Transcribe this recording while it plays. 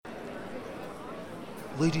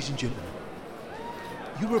Ladies and gentlemen,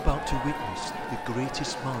 you are about to witness the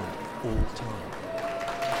greatest man of all time.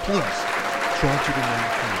 Please, try to remain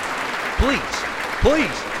calm.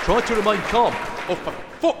 Please, try to remain calm. Oh, for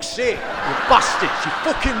fuck's sake, you bastards, you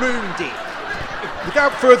fucking ruined it.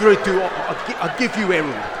 Without further ado, I'll give you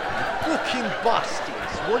heroin. You fucking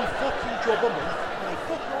bastards. One fucking job a month, and they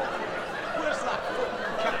fuck off. Where's that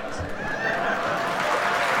fucking cat?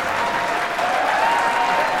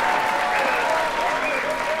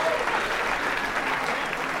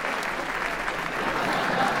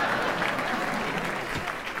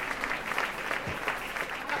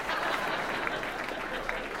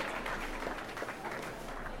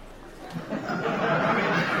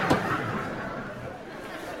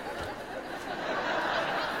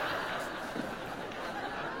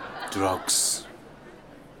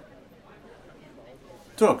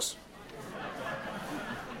 Drugs.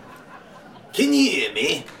 Can you hear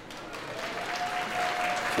me?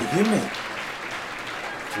 Can you hear me?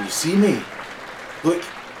 Can you see me? Look,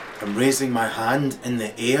 I'm raising my hand in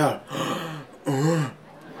the air.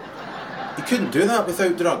 You couldn't do that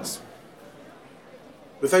without drugs.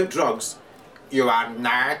 Without drugs, You are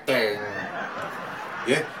nothing.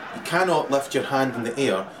 yeah, you cannot lift your hand in the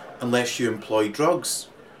air unless you employ drugs.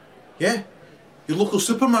 Yeah? Your local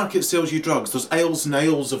supermarket sells you drugs. There's aisles and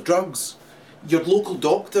aisles of drugs. Your local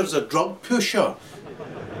doctor's a drug pusher.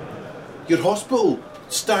 Your hospital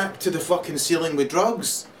stacked to the fucking ceiling with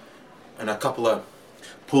drugs. And a couple of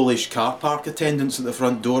Polish car park attendants at the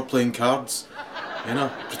front door playing cards. You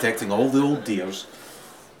know, protecting all the old dears.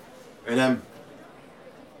 And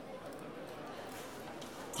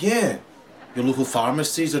yeah, your local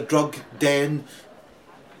pharmacy's a drug den.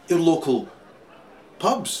 Your local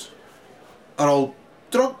pubs are all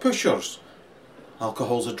drug pushers.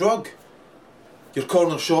 Alcohol's a drug. Your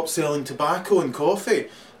corner shop selling tobacco and coffee,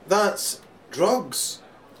 that's drugs.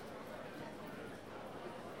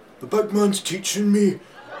 The big man's teaching me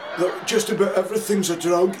that just about everything's a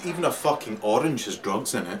drug. Even a fucking orange has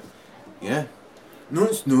drugs in it. Yeah. No,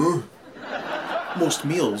 it's no. Most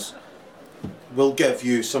meals will give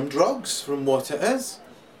you some drugs from what it is.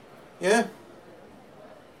 Yeah.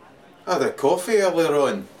 I had a coffee earlier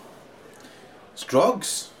on. It's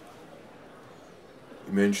drugs.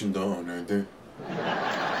 You mentioned that already.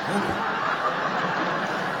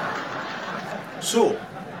 So,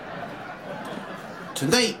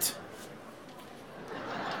 tonight,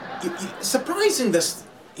 surprising this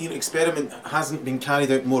experiment hasn't been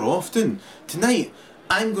carried out more often. Tonight,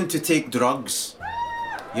 I'm going to take drugs.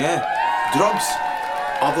 Yeah, drugs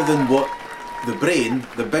other than what the brain,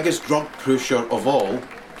 the biggest drug pusher of all.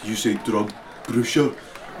 Did you say drug pusher?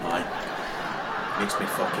 Aye. Makes me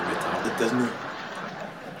fucking retarded, doesn't it?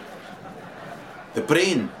 The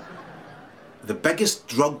brain, the biggest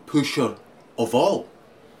drug pusher of all.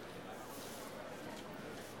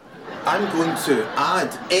 I'm going to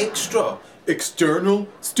add extra external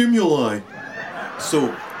stimuli.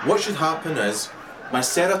 So, what should happen is, my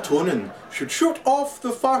serotonin should shoot off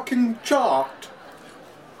the fucking chart.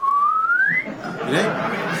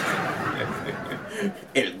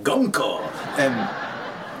 El gonko.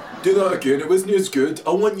 Do that again, it wasn't as good.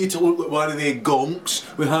 I want you to look like one of the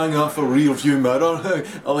gonks we hang off a rear view mirror.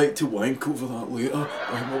 I like to wank over that later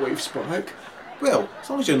when my wife's back. Well, as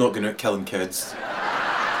long as you're not going out killing kids.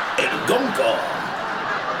 El gonko.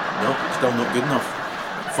 No, still not good enough.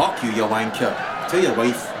 Fuck you wanker. Tell your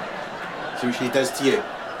wife. See what she does to you.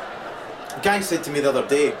 A guy said to me the other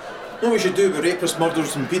day, you know what we should do with rapists,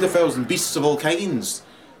 murderers and paedophiles and beasts of all kinds?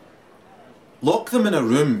 Lock them in a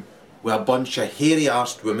room with a bunch of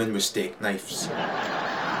hairy-arsed women with steak knives. So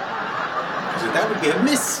that would be a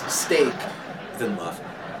mistake. I didn't laugh.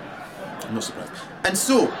 I'm not surprised. And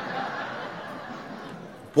so,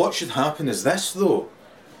 what should happen is this though.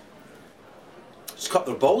 Just cut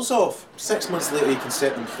their balls off. 6 months later you can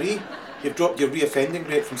set them free. You've dropped your reoffending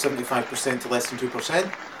rate from 75% to less than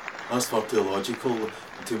 2%. That's far too logical and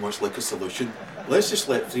too much like a solution. Let's just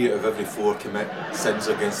let 3 out of every 4 commit sins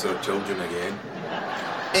against our children again.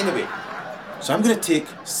 Anyway, so I'm going to take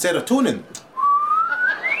serotonin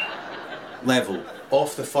level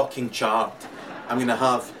off the fucking chart. I'm going to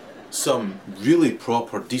have some really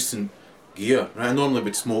proper, decent gear. Right? I normally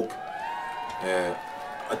would smoke a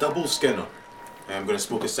double skinner. I'm going to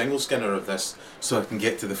smoke a single skinner of this so I can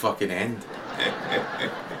get to the fucking end.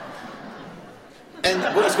 And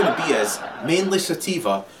what it's going to be is mainly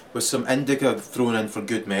sativa with some indica thrown in for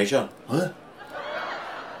good measure. Huh?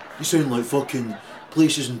 You sound like fucking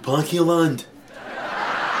places in Pakiland.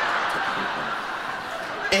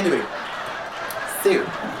 Anyway, so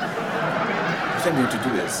what I'm going to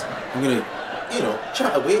do is I'm going to,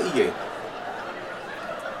 chat away to you.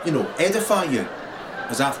 edify you.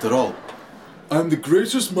 As after all, I'm the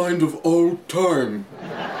greatest mind of all time.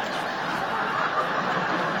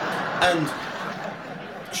 And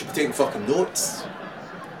you should be taking fucking notes.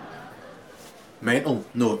 Mental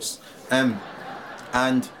notes. And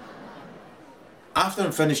after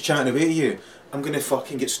I'm finished chatting away to you, I'm going to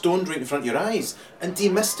fucking get stoned right in front of your eyes and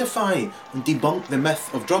demystify and debunk the myth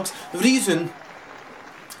of drugs. The reason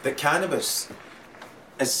that cannabis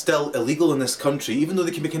is still illegal in this country, even though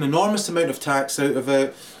they can make an enormous amount of tax out of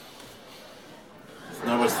it, in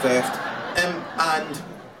other words, theft, and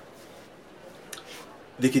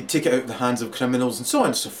they could take it out of the hands of criminals and so on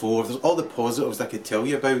and so forth. There's all the positives I could tell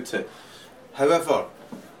you about it. However,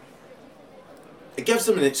 it gives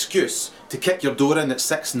them an excuse to kick your door in at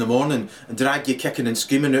 6 in the morning and drag you kicking and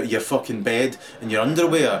screaming out of your fucking bed in your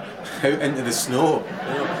underwear out into the snow.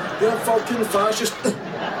 You're fucking fascist.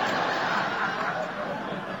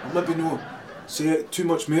 I'll maybe no say it too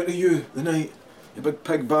much more to you the night, you big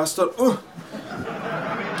pig bastard. Get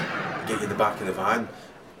you in the back of the van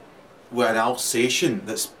with an Alsatian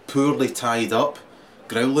that's poorly tied up,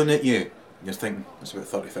 growling at you. And you're thinking, that's about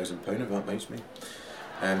 £30,000 if that minds me.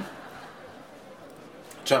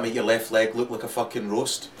 Try to make your left leg look like a fucking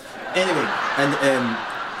roast. Anyway, and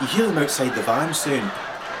you hear them outside the van saying,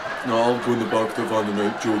 "No, I'll go in the back of the van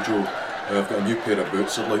tonight, Jojo. I've got a new pair of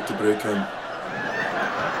boots I'd like to break in."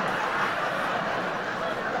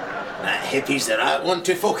 That hippie's the right one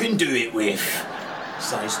to fucking do it with.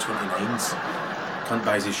 Size 29s. Cunt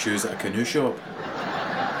buys his shoes at a canoe shop.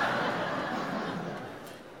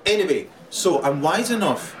 Anyway, so I'm wise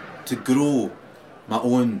enough to grow my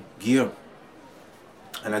own gear.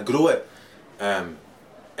 And I grow it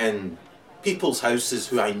in people's houses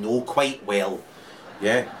who I know quite well.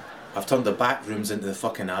 Yeah, I've turned the back rooms into the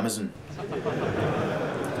fucking Amazon.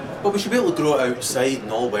 But we should be able to grow it outside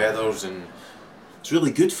in all weathers, and it's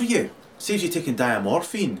really good for you. Saves you taking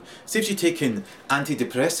diamorphine, saves you taking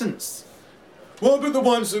antidepressants. What about the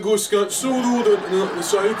ones that go schizo, the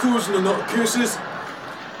psychos and the nutcases?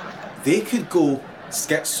 They could go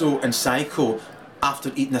schizo and psycho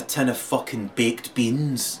after eating a tin of fucking baked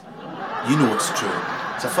beans. You know it's true.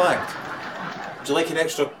 It's a fact. Would you like an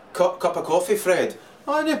extra cup of coffee, Fred?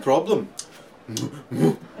 Oh, no problem.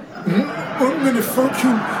 I'm gonna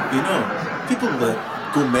fucking... You know, people that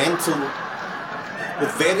go mental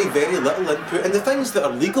with very, very little input, and the things that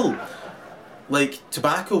are legal, like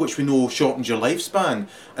tobacco, which we know shortens your lifespan,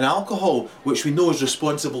 and alcohol, which we know is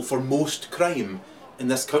responsible for most crime in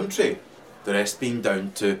this country, the rest being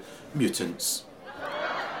down to mutants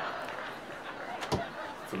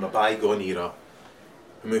from a bygone era,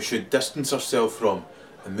 and we should distance ourselves from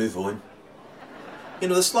and move on. You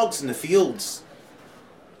know, the slugs in the fields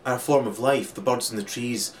are a form of life. The birds in the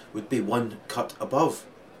trees would be one cut above.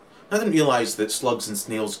 I didn't realise that slugs and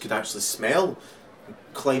snails could actually smell and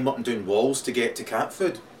climb up and down walls to get to cat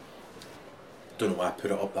food. Don't know why I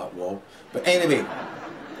put it up that wall. But anyway,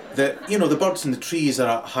 the birds in the trees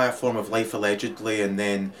are a higher form of life allegedly, and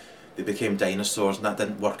then they became dinosaurs and that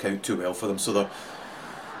didn't work out too well for them, so they're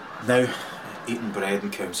now eating bread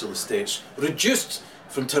in council estates. Reduced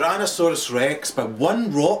from Tyrannosaurus Rex by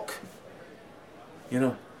one rock,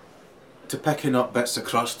 to picking up bits of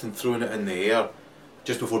crust and throwing it in the air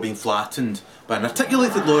just before being flattened by an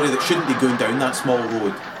articulated lorry that shouldn't be going down that small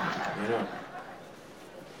road.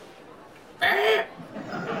 I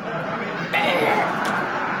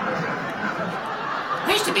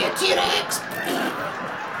used to be a T-Rex.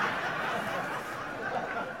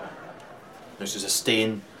 This is a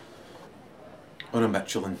stain on a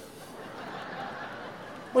Michelin.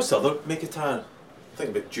 What's the other make of tire? Think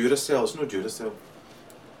about Duracell. It's no Duracell.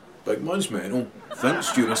 Big man's mental. Thinks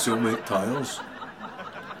Duracell make tyres.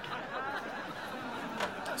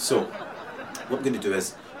 So, what I'm going to do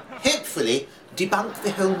is hopefully debunk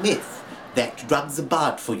the whole myth that drugs are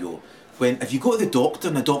bad for you. When if you go to the doctor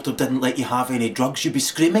and the doctor didn't let you have any drugs, you'd be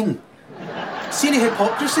screaming. See any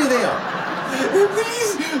hypocrisy there?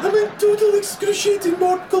 Please, I'm in total excruciating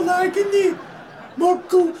mortal agony.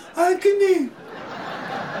 Mortal agony.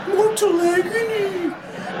 Mortal agony.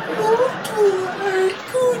 Mortal agony.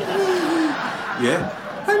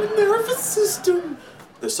 Yeah, I'm a nervous system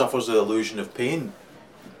that suffers the illusion of pain.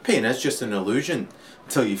 Pain is just an illusion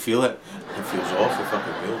until you feel it. It feels awful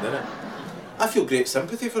fucking real, doesn't it? I feel great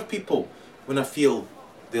sympathy for people when I feel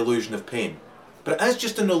the illusion of pain. But it is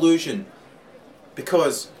just an illusion,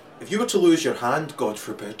 because if you were to lose your hand, God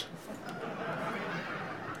forbid,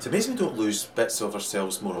 it's amazing we don't lose bits of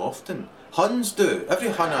ourselves more often. Huns do. Every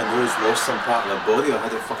Hun I know has lost some part of their body or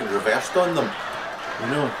had it fucking reversed on them.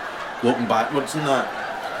 Walking backwards and that.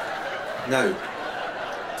 Now,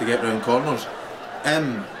 to get round corners.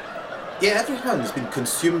 Yeah, every hand has been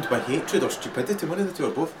consumed by hatred or stupidity, one of the two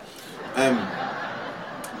or both.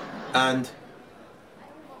 And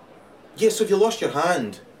yeah, so if you lost your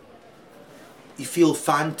hand, you feel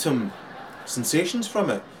phantom sensations from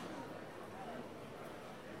it.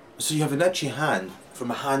 So you have an itchy hand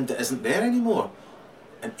from a hand that isn't there anymore.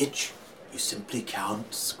 An itch you simply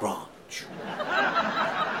can't scratch.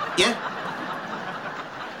 Yeah.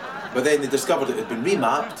 But then they discovered it had been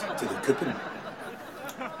remapped to the coupon.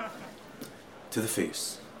 To the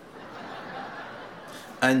face.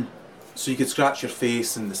 And so you could scratch your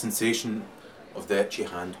face and the sensation of the itchy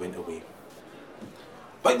hand went away.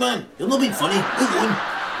 Big man, you're not being funny. Move on.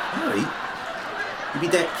 Alright. You be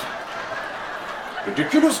dick.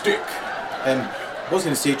 Ridiculous dick. What I was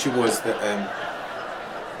going to say to you was that,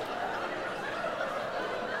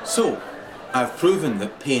 so, I've proven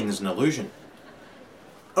that pain is an illusion.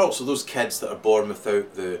 Also, those kids that are born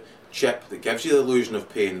without the chip that gives you the illusion of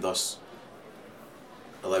pain, thus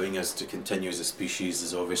allowing us to continue as a species,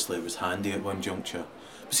 is obviously was handy at one juncture.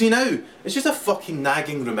 But see now, it's just a fucking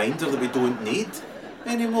nagging reminder that we don't need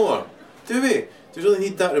anymore. Do we? Do we really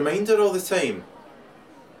need that reminder all the time?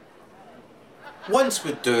 Once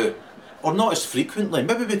would do, or not as frequently.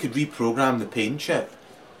 Maybe we could reprogram the pain chip.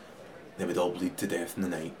 Then we'd all bleed to death in the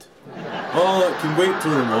night. Oh, it can wait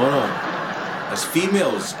till the morning. As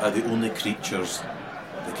females are the only creatures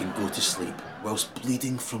that can go to sleep whilst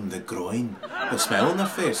bleeding from the groin with a smile on their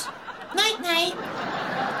face. Night night.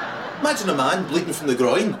 Imagine a man bleeding from the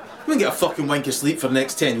groin. You won't get a fucking wink of sleep for the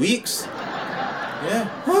next 10 weeks.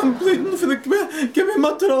 Yeah. Oh, I'm bleeding for the... Give me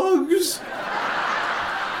my drugs.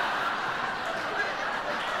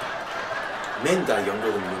 Men die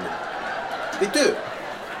younger than women. They do.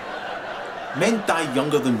 Men die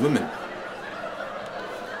younger than women.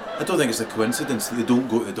 I don't think it's a coincidence that they don't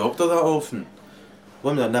go to the doctor that often.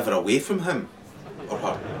 Women are never away from him or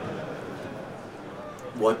her,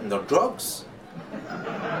 wanting their drugs.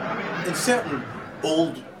 In certain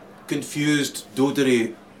old, confused,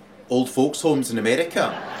 dodery old folks' homes in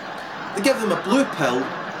America, they give them a blue pill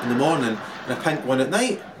in the morning and a pink one at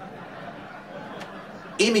night.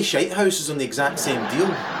 Amy Shitehouse is on the exact same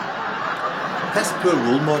deal. Piss poor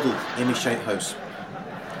role model, Amy Shitehouse.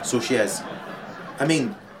 So she is. I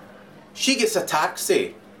mean, she gets a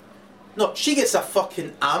taxi. No, she gets a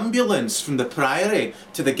fucking ambulance from the Priory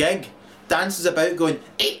to the gig. Dances about going,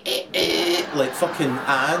 like fucking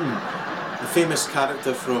Anne, the famous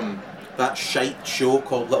character from that shite show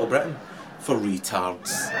called Little Britain, for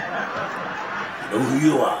retards. You know who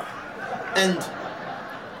you are. And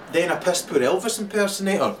then a piss poor Elvis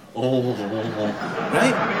impersonator.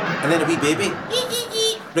 Right? And then a wee baby.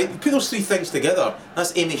 Right, you put those three things together,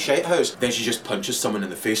 that's Amy Shitehouse. Then she just punches someone in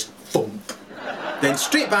the face. Thump. Then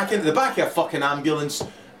straight back into the back of a fucking ambulance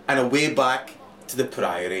and away back to the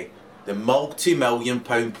Priory. The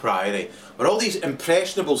multi-million-pound Priory. Where all these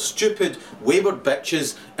impressionable, stupid, wayward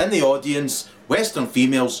bitches in the audience, Western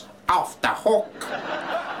females, off the hook.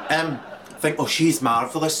 Think, oh, she's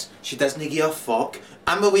marvellous. She doesn't give a fuck.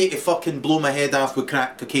 I'm away to fucking blow my head off with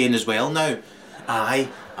crack cocaine as well now. I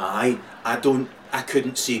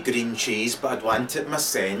couldn't see green cheese, but I'd want it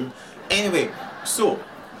myself. Anyway, so,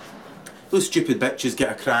 those stupid bitches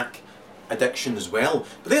get a crack addiction as well.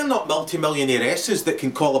 But they're not multi-millionairesses that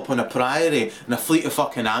can call upon a Priory and a fleet of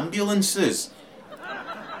fucking ambulances.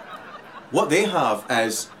 What they have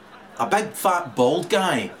is a big fat bald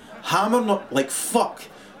guy hammering like fuck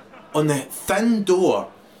on the thin door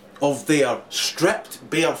of their stripped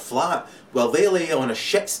bare flat while they lay on a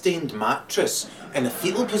shit-stained mattress in a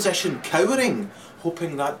fetal position, cowering,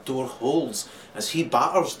 hoping that door holds as he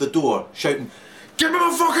batters the door, shouting, "Give me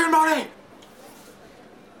my fucking money!"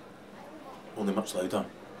 Only much louder.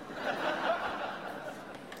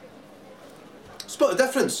 Spot the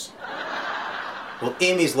difference? Well,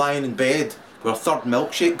 Amy's lying in bed with her third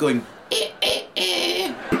milkshake going,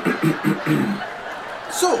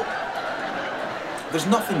 So, there's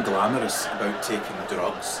nothing glamorous about taking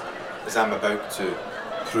drugs, as I'm about to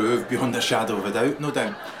prove beyond a shadow of a doubt, no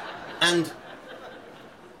doubt.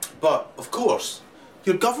 But, of course,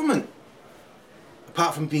 your government,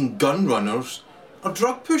 apart from being gun runners, are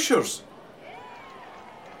drug pushers.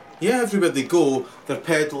 Yeah, everywhere they go, they're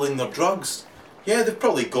peddling their drugs. Yeah, they've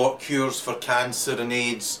probably got cures for cancer and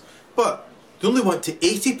AIDS, but they only want to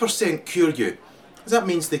 80% cure you, because that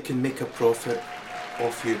means they can make a profit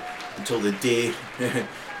off you until the day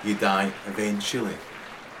you die eventually.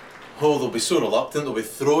 Oh, they'll be so reluctant, they'll be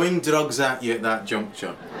throwing drugs at you at that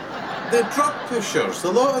juncture. They're drug pushers,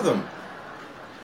 a lot of them.